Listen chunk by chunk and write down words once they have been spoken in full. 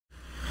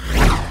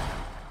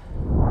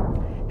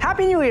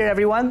Happy New Year,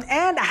 everyone,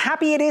 and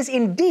happy it is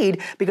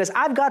indeed because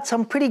I've got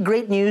some pretty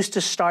great news to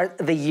start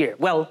the year.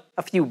 Well,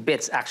 a few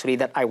bits actually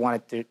that I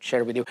wanted to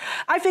share with you.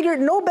 I figured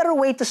no better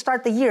way to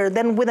start the year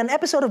than with an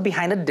episode of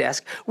Behind the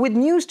Desk with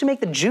news to make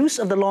the juice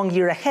of the long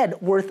year ahead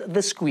worth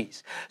the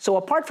squeeze. So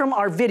apart from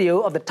our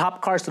video of the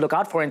top cars to look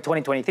out for in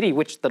 2023,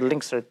 which the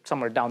links are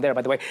somewhere down there,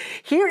 by the way,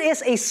 here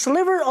is a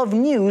sliver of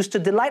news to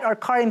delight our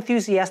car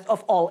enthusiasts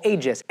of all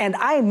ages. And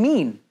I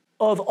mean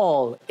of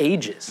all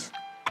ages.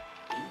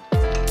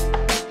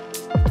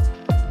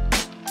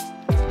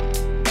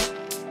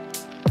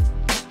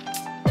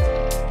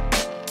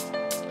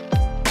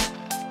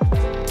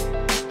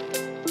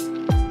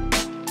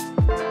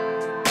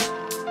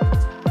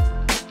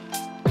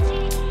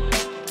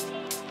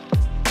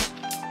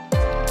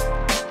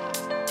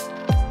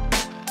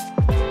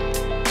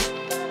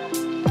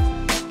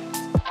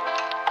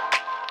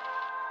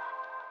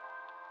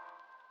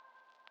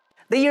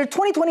 The year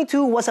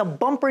 2022 was a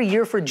bumper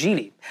year for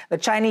Geely. The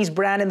Chinese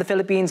brand in the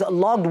Philippines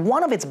logged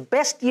one of its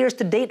best years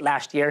to date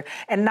last year,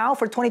 and now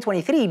for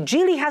 2023,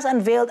 Geely has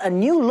unveiled a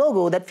new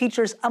logo that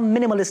features a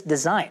minimalist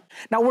design.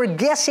 Now we're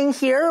guessing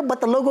here,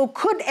 but the logo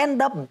could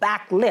end up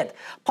backlit,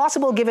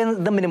 possible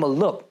given the minimal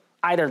look.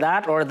 Either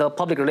that or the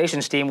public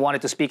relations team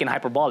wanted to speak in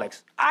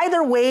hyperbolics.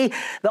 Either way,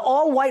 the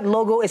all-white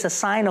logo is a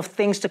sign of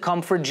things to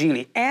come for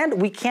Geely,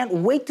 and we can't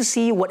wait to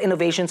see what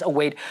innovations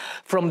await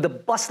from the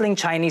bustling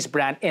Chinese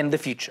brand in the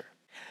future.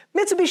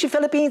 Mitsubishi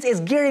Philippines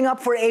is gearing up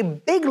for a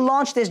big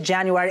launch this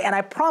January, and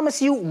I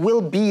promise you we'll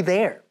be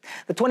there.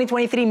 The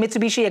 2023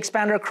 Mitsubishi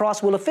Xpander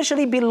Cross will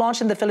officially be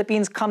launched in the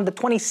Philippines come the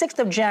 26th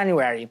of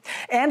January,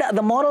 and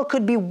the model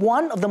could be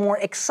one of the more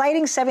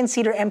exciting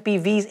 7-seater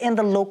MPVs in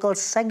the local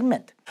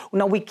segment.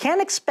 Now, we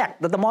can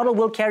expect that the model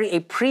will carry a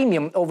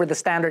premium over the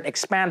standard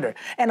Xpander,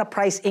 and a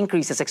price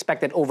increase is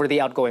expected over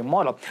the outgoing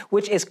model,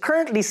 which is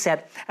currently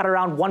set at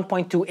around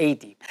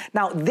 1.280.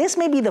 Now, this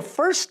may be the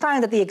first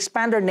time that the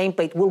Xpander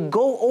nameplate will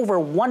go over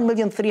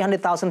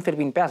 1,300,000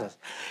 Philippine pesos.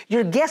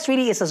 Your guess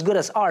really is as good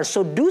as ours,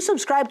 so do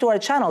subscribe to our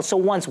channel so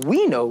once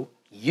we know,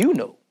 you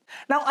know.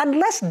 Now,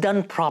 unless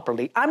done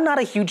properly, I'm not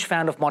a huge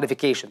fan of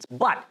modifications,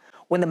 but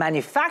when the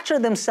manufacturer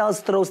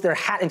themselves throws their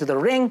hat into the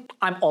ring,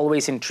 I'm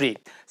always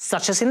intrigued,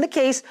 such as in the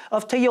case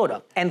of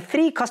Toyota and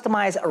 3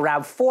 customized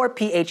RAV4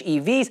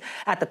 PHEVs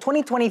at the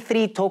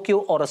 2023 Tokyo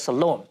Auto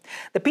Salon.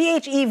 The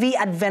PHEV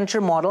Adventure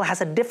model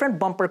has a different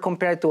bumper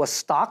compared to a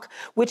stock,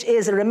 which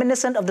is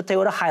reminiscent of the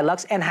Toyota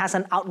Hilux and has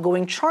an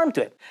outgoing charm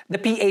to it. The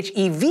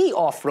PHEV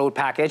off-road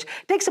package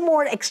takes a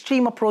more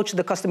extreme approach to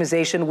the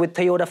customization, with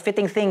Toyota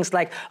fitting things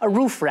like a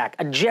roof rack,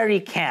 a jerry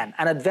can,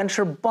 an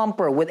adventure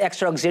bumper with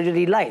extra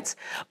auxiliary lights,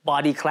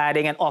 body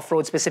cladding, and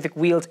off-road specific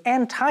wheels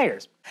and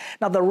tires.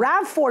 Now, the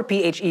RAV4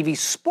 PHEV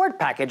Sport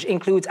package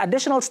includes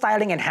additional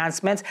styling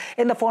enhancements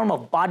in the form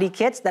of body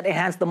kits that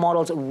enhance the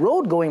model's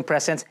road-going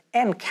presence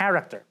and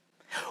character.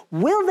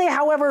 Will they,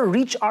 however,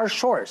 reach our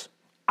shores?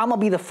 I'm gonna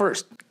be the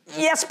first.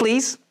 Yes,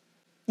 please.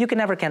 You can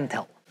never can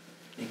tell.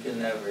 You can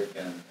never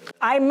can.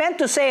 I meant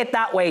to say it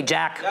that way,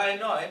 Jack. Yeah, I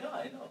know.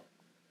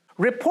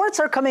 Reports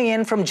are coming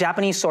in from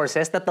Japanese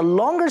sources that the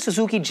longer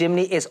Suzuki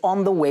Jimny is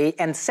on the way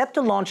and set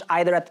to launch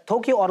either at the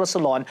Tokyo Auto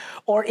Salon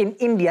or in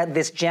India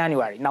this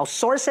January. Now,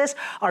 sources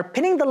are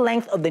pinning the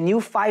length of the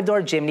new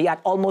 5-door Jimny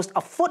at almost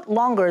a foot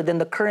longer than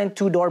the current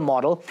 2-door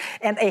model,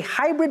 and a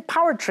hybrid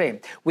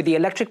powertrain with the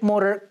electric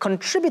motor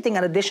contributing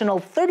an additional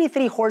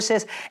 33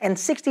 horses and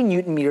 60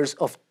 Newton meters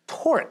of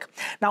torque.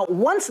 Now,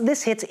 once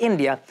this hits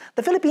India,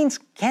 the Philippines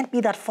can't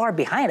be that far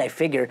behind, I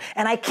figure,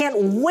 and I can't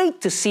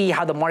wait to see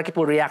how the market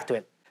will react to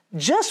it.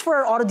 Just for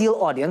our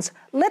AutoDeal audience,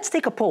 let's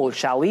take a poll,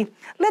 shall we?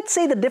 Let's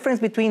say the difference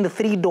between the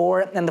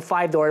 3-door and the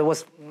 5-door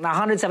was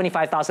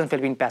 175,000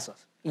 Philippine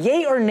pesos.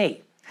 Yay or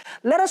nay?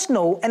 Let us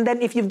know, and then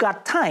if you've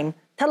got time,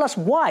 tell us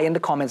why in the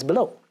comments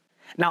below.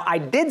 Now, I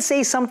did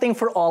say something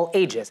for all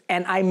ages,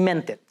 and I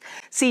meant it.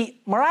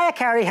 See, Mariah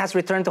Carey has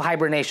returned to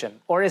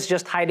hibernation, or is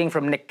just hiding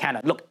from Nick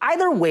Cannon. Look,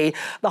 either way,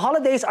 the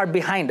holidays are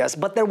behind us,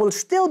 but there will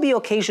still be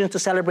occasions to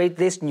celebrate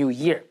this new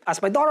year. As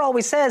my daughter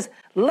always says,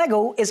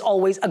 Lego is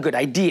always a good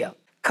idea.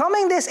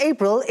 Coming this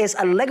April is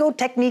a LEGO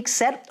Technique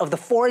set of the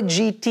Ford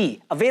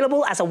GT,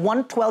 available as a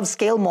 1/12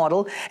 scale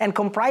model and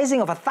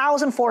comprising of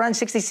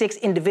 1,466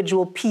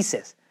 individual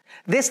pieces.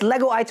 This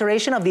LEGO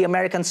iteration of the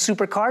American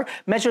supercar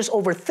measures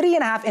over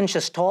 3.5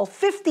 inches tall,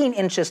 15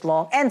 inches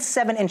long, and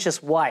 7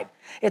 inches wide.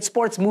 It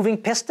sports moving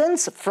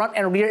pistons, front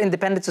and rear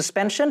independent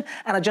suspension,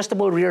 an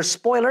adjustable rear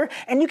spoiler,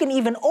 and you can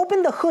even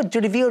open the hood to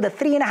reveal the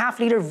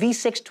 3.5-liter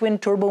V6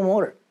 twin-turbo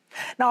motor.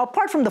 Now,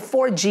 apart from the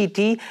Ford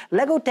GT,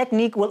 LEGO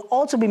Technique will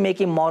also be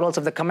making models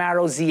of the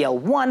Camaro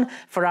ZL1,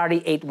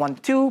 Ferrari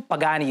 812,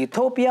 Pagani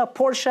Utopia,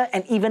 Porsche,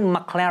 and even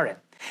McLaren.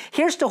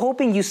 Here's to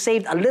hoping you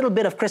saved a little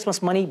bit of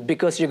Christmas money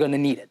because you're gonna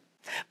need it.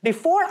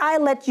 Before I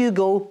let you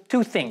go,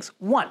 2 things.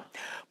 1,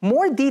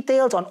 more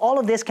details on all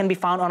of this can be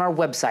found on our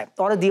website,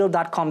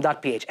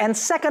 AutoDeal.com.ph. And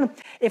 2nd,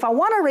 if I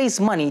want to raise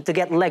money to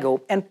get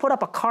LEGO and put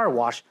up a car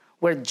wash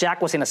where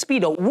Jack was in a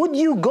Speedo, would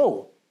you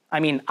go? I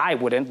mean, I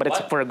wouldn't, but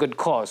it's for a good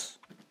cause.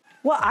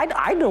 Well,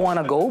 I don't want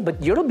to go,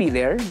 but you'll be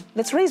there.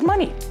 Let's raise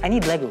money. I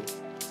need LEGO.